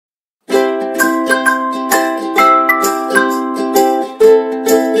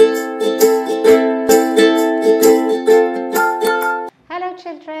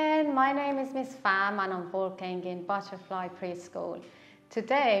and I'm working in Butterfly Preschool.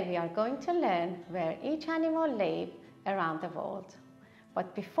 Today we are going to learn where each animal lives around the world.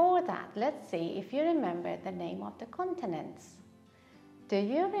 But before that, let's see if you remember the name of the continents. Do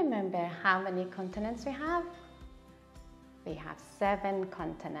you remember how many continents we have? We have 7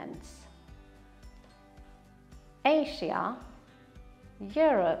 continents. Asia,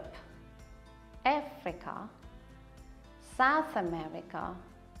 Europe, Africa, South America,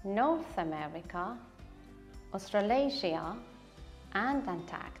 North America, Australasia, and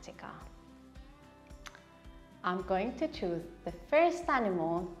Antarctica. I'm going to choose the first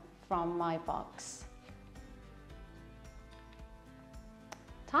animal from my box.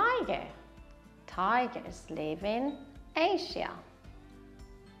 Tiger. Tigers live in Asia.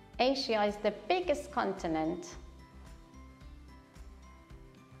 Asia is the biggest continent.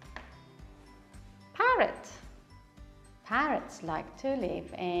 Parrot. Parrots like to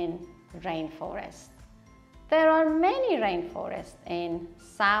live in rainforest. There are many rainforests in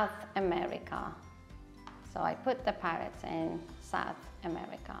South America. So I put the parrots in South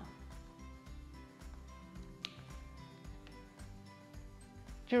America.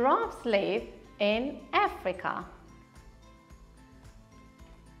 Giraffes live in Africa.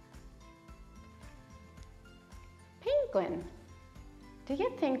 Penguin. Do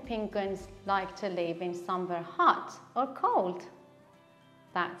you think penguins like to live in somewhere hot or cold?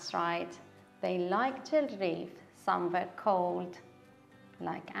 That's right, they like to live somewhere cold,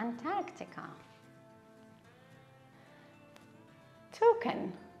 like Antarctica.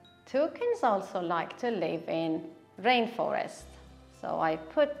 Toucan. Toucans also like to live in rainforest. So I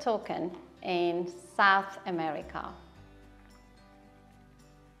put toucan in South America.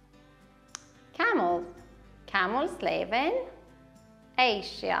 Camels. Camels live in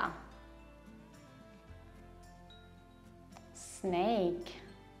Asia. Snake.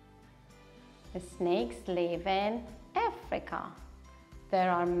 The snakes live in Africa.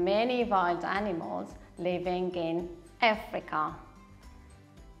 There are many wild animals living in Africa.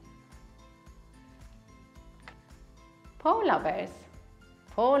 Polar bears.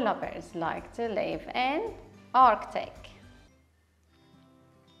 Polar bears like to live in Arctic.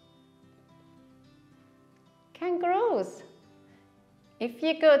 Kangaroos. If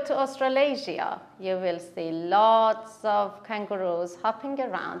you go to Australasia, you will see lots of kangaroos hopping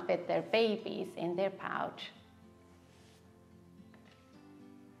around with their babies in their pouch.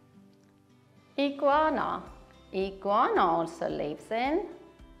 Iguana. Iguana also lives in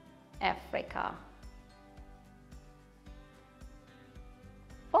Africa.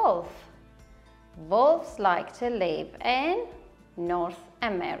 Wolf. Wolves like to live in North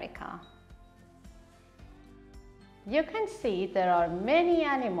America. You can see there are many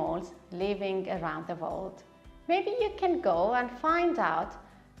animals living around the world. Maybe you can go and find out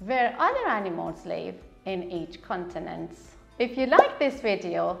where other animals live in each continent. If you like this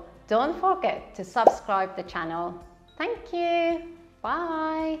video, don't forget to subscribe the channel. Thank you.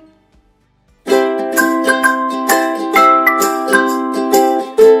 Bye.